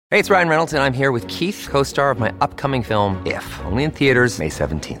Hey, it's Ryan Reynolds, and I'm here with Keith, co-star of my upcoming film, If, only in theaters May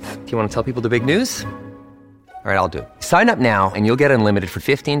 17th. Do you want to tell people the big news? All right, I'll do it. Sign up now and you'll get unlimited for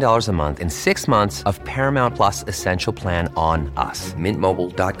 $15 a month and 6 months of Paramount Plus Essential Plan on us.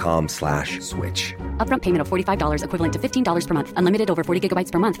 MintMobile.com/switch. Upfront payment of $45 equivalent to $15 per month. Unlimited over 40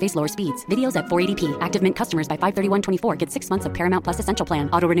 gigabytes per month. Face lower speeds. Videos at 480p. Active Mint customers by 531.24 get 6 months of Paramount Plus Essential Plan.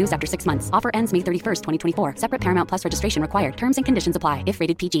 Auto renews after 6 months. Offer ends May 31st, 2024. Separate Paramount Plus registration required. Terms and conditions apply if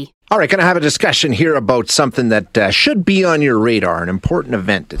rated PG. All right, going to have a discussion here about something that should be on your radar, an important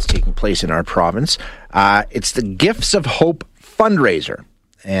event that's taking place in our province. It's the Gifts of Hope fundraiser,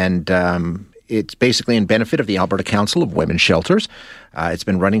 and it's basically in benefit of the Alberta Council of Women's Shelters. It's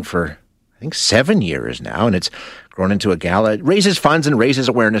been running for, I think, 7 years now, and it's grown into a gala. It raises funds and raises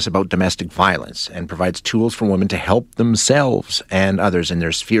awareness about domestic violence and provides tools for women to help themselves and others in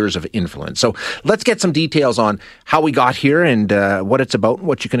their spheres of influence. So let's get some details on how we got here and what it's about and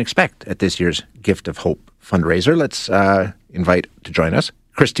what you can expect at this year's Gift of Hope fundraiser. Let's invite to join us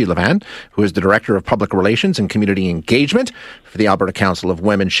Christy Levan, who is the Director of Public Relations and Community Engagement for the Alberta Council of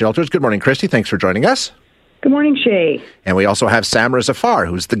Women's Shelters. Good morning, Christy. Thanks for joining us. Good morning, Shay. And we also have Samra Zafar,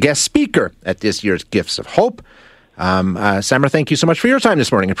 who's the guest speaker at this year's Gifts of Hope. Samra, thank you so much for your time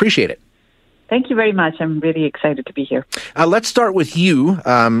this morning. Appreciate it. Thank you very much. I'm really excited to be here. Let's start with you,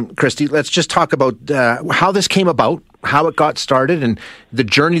 Christy. Let's just talk about how this came about, how it got started, and the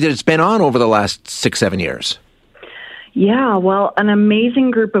journey that it's been on over the last 6-7 years. Yeah, well, an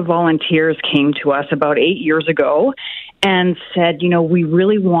amazing group of volunteers came to us about 8 years ago and said, we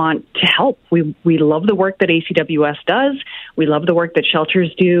really want to help. We love the work that ACWS does. We love the work that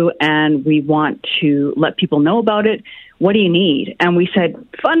shelters do, and we want to let people know about it. What do you need? And we said,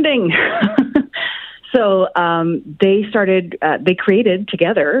 funding. So they created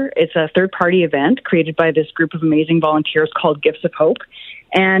together, it's a third-party event created by this group of amazing volunteers called Gifts of Hope.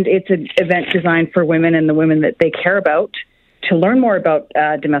 And it's an event designed for women and the women that they care about to learn more about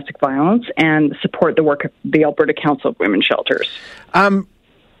domestic violence and support the work of the Alberta Council of Women's Shelters.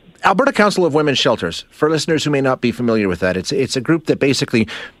 Alberta Council of Women's Shelters, for listeners who may not be familiar with that, it's a group that basically,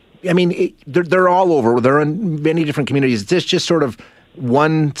 they're all over. They're in many different communities. It's just sort of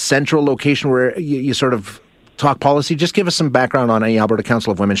one central location where you sort of talk policy. Just give us some background on the Alberta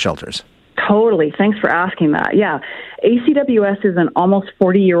Council of Women's Shelters. Totally. Thanks for asking that. Yeah. ACWS is an almost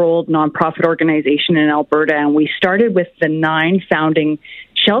 40-year-old nonprofit organization in Alberta, and we started with the 9 founding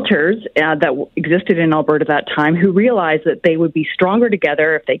shelters that existed in Alberta at that time who realized that they would be stronger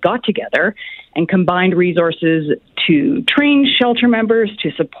together if they got together and combined resources to train shelter members,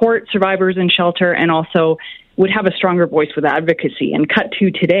 to support survivors in shelter, and also would have a stronger voice with advocacy. And cut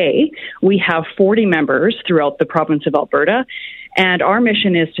to today, we have 40 members throughout the province of Alberta. And our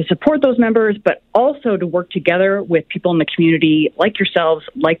mission is to support those members, but also to work together with people in the community like yourselves,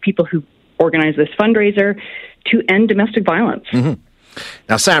 like people who organize this fundraiser, to end domestic violence. Mm-hmm.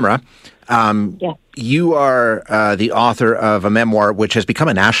 Now, Samra, you are the author of a memoir which has become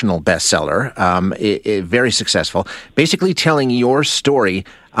a national bestseller, very successful, basically telling your story.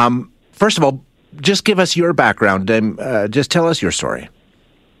 First of all, just give us your background and just tell us your story.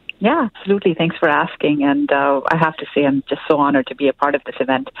 Yeah, absolutely. Thanks for asking. And I have to say I'm just so honored to be a part of this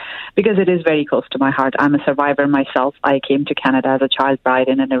event because it is very close to my heart. I'm a survivor myself. I came to Canada as a child bride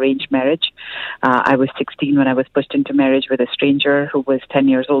in an arranged marriage. I was 16 when I was pushed into marriage with a stranger who was 10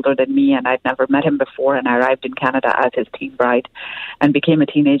 years older than me, and I'd never met him before. And I arrived in Canada as his teen bride and became a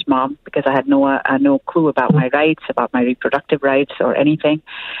teenage mom because I had no clue about my rights, about my reproductive rights or anything.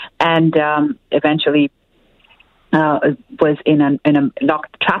 And eventually was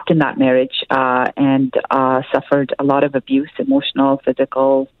trapped in that marriage and suffered a lot of abuse, emotional,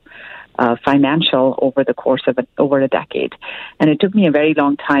 physical, financial, over the course of over a decade. And it took me a very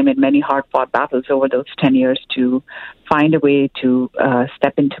long time and many hard-fought battles over those 10 years to find a way to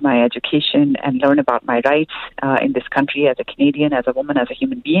step into my education and learn about my rights in this country as a Canadian, as a woman, as a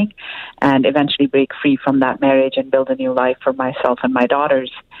human being, and eventually break free from that marriage and build a new life for myself and my daughters.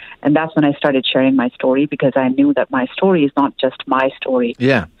 And that's when I started sharing my story because I knew that my story is not just my story.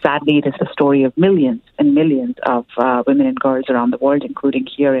 Yeah. Sadly, it is the story of millions and millions of women and girls around the world, including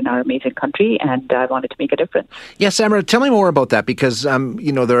here in our amazing country, and I wanted to make a difference. Yes, Samra, tell me more about that because,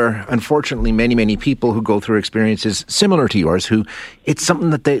 there are unfortunately many, many people who go through experiences similar to yours who it's something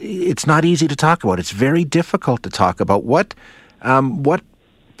that it's not easy to talk about. It's very difficult to talk about. What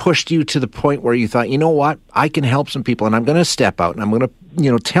pushed you to the point where you thought, you know what, I can help some people and I'm going to step out and I'm going to,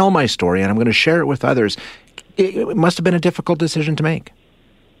 tell my story and I'm going to share it with others? It must have been a difficult decision to make.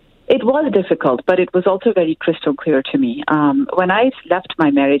 It was difficult, but it was also very crystal clear to me. When I left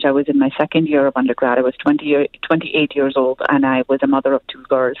my marriage, I was in my second year of undergrad. I was 28 years old, and I was a mother of two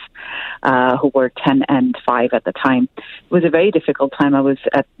girls who were 10 and 5 at the time. It was a very difficult time. I was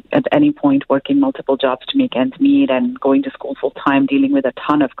at any point working multiple jobs to make ends meet and going to school full time, dealing with a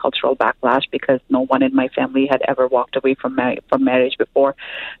ton of cultural backlash because no one in my family had ever walked away from marriage before.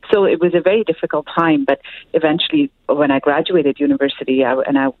 So it was a very difficult time, but eventually when I graduated university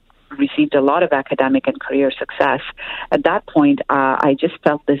and I received a lot of academic and career success, at that point I just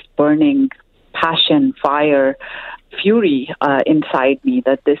felt this burning passion, fire, fury inside me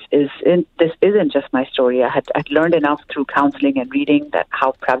that this isn't just my story. I'd learned enough through counseling and reading that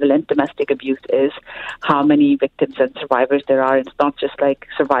how prevalent domestic abuse is, how many victims and survivors there are. It's not just like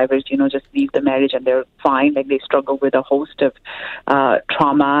survivors, just leave the marriage and they're fine. Like they struggle with a host of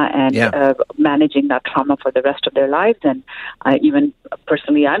trauma and managing that trauma for the rest of their lives. And even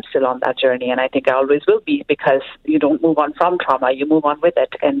personally, I'm still on that journey, and I think I always will be, because you don't move on from trauma, you move on with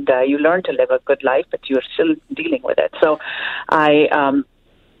it, and you learn to live a good life, but you're still dealing with it. So I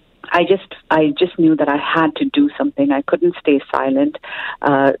just knew that I had to do something. I couldn't stay silent.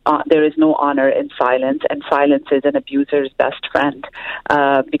 There is no honor in silence, and silence is an abuser's best friend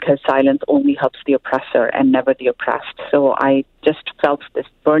because silence only helps the oppressor and never the oppressed. So I just felt this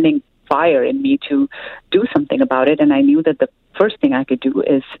burning fire in me to do something about it, and I knew that the first thing I could do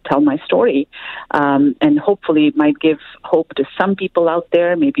is tell my story, and hopefully it might give hope to some people out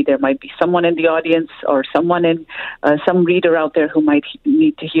there. Maybe there might be someone in the audience or someone in some reader out there who might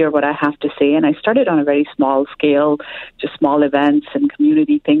need to hear what I have to say. And I started on a very small scale, just small events and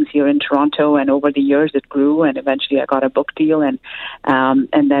community things here in Toronto, and over the years it grew, and eventually I got a book deal, and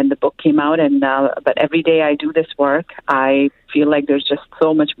then the book came out. And but every day I do this work, I feel like there's just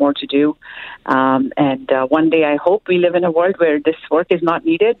so much more to do, and one day I hope we live in a world where this work is not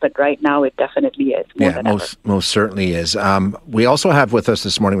needed, but right now it definitely is. Most certainly is. We also have with us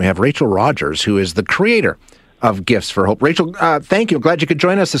this morning, we have Rachel Rogers, who is the creator of Gifts for Hope. Rachel, thank you. Glad you could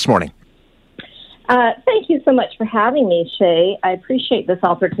join us this morning. Thank you so much for having me, Shay. I appreciate this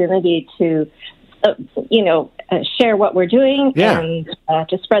opportunity to, share what we're doing and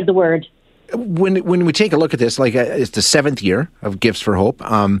to spread the word. When we take a look at this, like it's the 7th year of Gifts for Hope.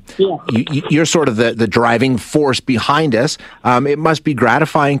 You're sort of the driving force behind us. It must be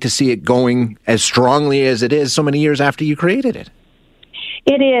gratifying to see it going as strongly as it is so many years after you created it.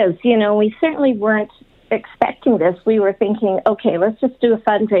 It is. We certainly weren't expecting this. We were thinking, okay, let's just do a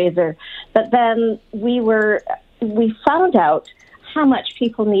fundraiser. But then we found out how much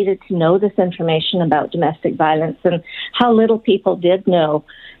people needed to know this information about domestic violence and how little people did know.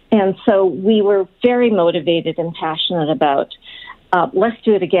 And so we were very motivated and passionate about, let's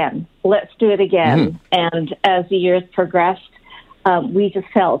do it again. Let's do it again. And as the years progressed, we just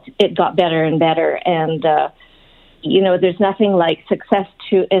felt it got better and better. And, there's nothing like success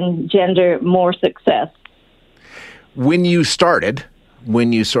to engender more success. When you started,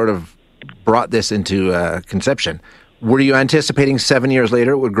 when you sort of brought this into conception, were you anticipating 7 years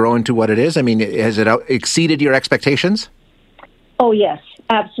later it would grow into what it is? I mean, has it exceeded your expectations? Oh, yes.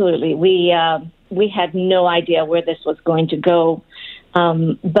 Absolutely. We had no idea where this was going to go,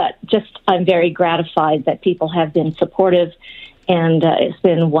 but I'm very gratified that people have been supportive, and it's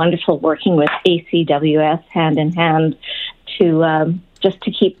been wonderful working with ACWS hand in hand to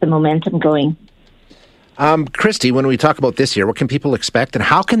keep the momentum going. Christy, when we talk about this year, what can people expect, and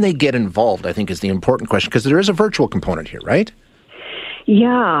how can they get involved, I think is the important question, because there is a virtual component here, right?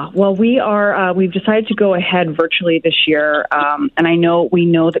 Yeah, well, we've decided to go ahead virtually this year, and we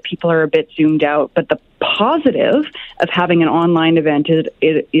know that people are a bit zoomed out, but the positive of having an online event is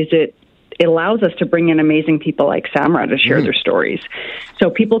it allows us to bring in amazing people like Samra to share their stories. So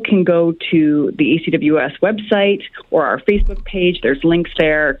people can go to the ACWS website or our Facebook page. There's links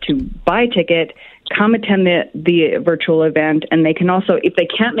there to buy a ticket, come attend the virtual event, and they can also, if they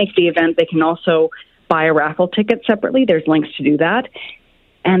can't make the event, they can also buy a raffle ticket separately. There's links to do that.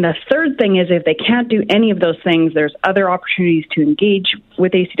 And the third thing is, if they can't do any of those things, there's other opportunities to engage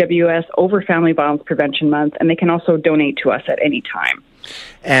with ACWS over Family Violence Prevention Month, and they can also donate to us at any time.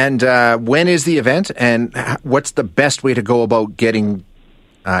 And when is the event, and what's the best way to go about getting,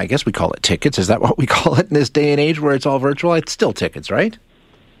 I guess we call it tickets, is that what we call it in this day and age where it's all virtual? It's still tickets, right?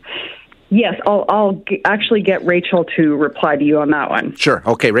 Yes, I'll actually get Rachel to reply to you on that one. Sure.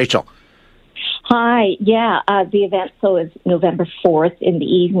 Okay, Rachel. Hi. Yeah, the event is November 4th in the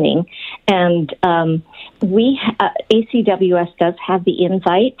evening, and ACWS does have the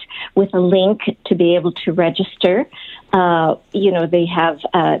invite with a link to be able to register. They have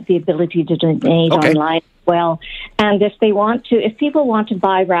the ability to donate online well. And if people want to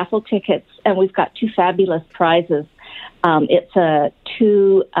buy raffle tickets, and we've got 2 fabulous prizes. It's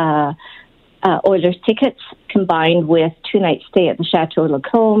 2 Oilers tickets combined with 2-night stay at the Chateau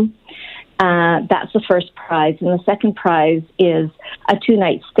Lacombe. That's the first prize. And the second prize is a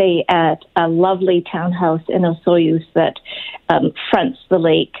 2-night stay at a lovely townhouse in Osoyoos that fronts the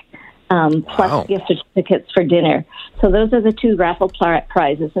lake, plus gift certificates for dinner. So those are the 2 raffle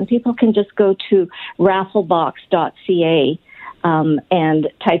prizes. And people can just go to rafflebox.ca and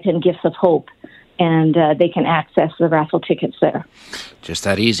type in Gifts of Hope, and they can access the raffle tickets there. Just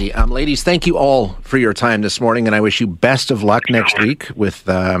that easy. Ladies, thank you all for your time this morning, and I wish you best of luck next week with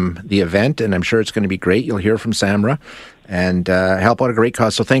the event, and I'm sure it's going to be great. You'll hear from Samra and help out a great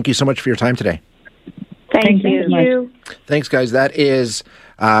cause. So thank you so much for your time today. Thank you. Thanks, guys. That is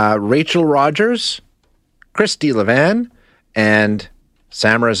Rachel Rogers, Christy Levan, and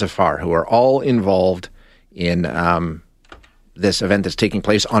Samra Zafar, who are all involved in this event that's taking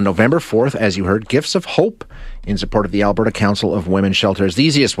place on November 4th, as you heard, Gifts of Hope, in support of the Alberta Council of Women's Shelters. The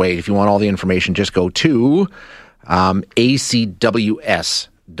easiest way, if you want all the information, just go to acws.ca,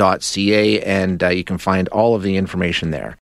 and you can find all of the information there.